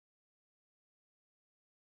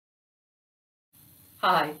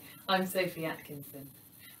Hi, I'm Sophie Atkinson.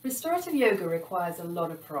 Restorative yoga requires a lot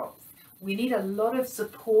of props. We need a lot of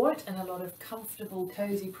support and a lot of comfortable,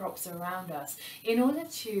 cozy props around us in order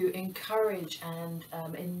to encourage and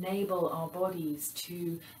enable our bodies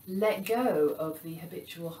to let go of the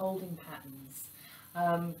habitual holding patterns.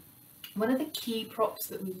 One of the key props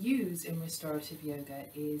that we use in restorative yoga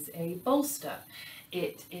is a bolster.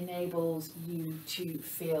 It enables you to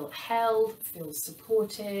feel held, feel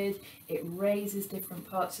supported, it raises different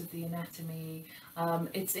parts of the anatomy.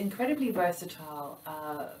 It's incredibly versatile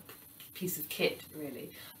piece of kit,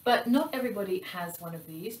 really. But not everybody has one of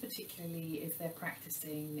these, particularly if they're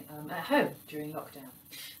practicing at home during lockdown.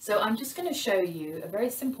 So I'm just going to show you a very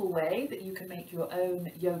simple way that you can make your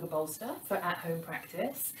own yoga bolster for at-home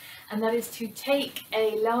practice. And that is to take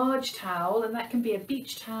a large towel, and that can be a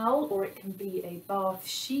beach towel or it can be a bath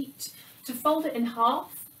sheet, to fold it in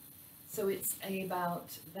half, so it's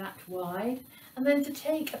about that wide, and then to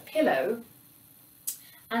take a pillow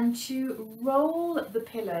and to roll the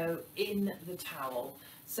pillow in the towel.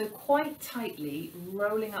 So quite tightly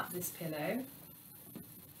rolling up this pillow.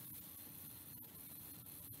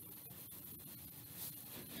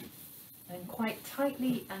 And quite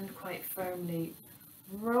tightly and quite firmly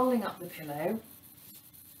rolling up the pillow.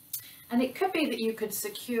 And it could be that you could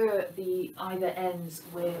secure the either ends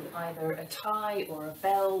with either a tie or a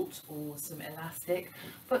belt or some elastic,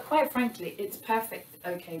 but quite frankly, it's perfect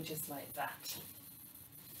okay just like that.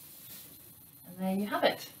 And there you have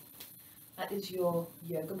it. That is your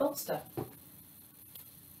yoga bolster.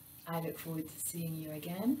 I look forward to seeing you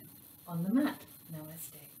again on the mat.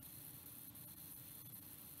 Namaste.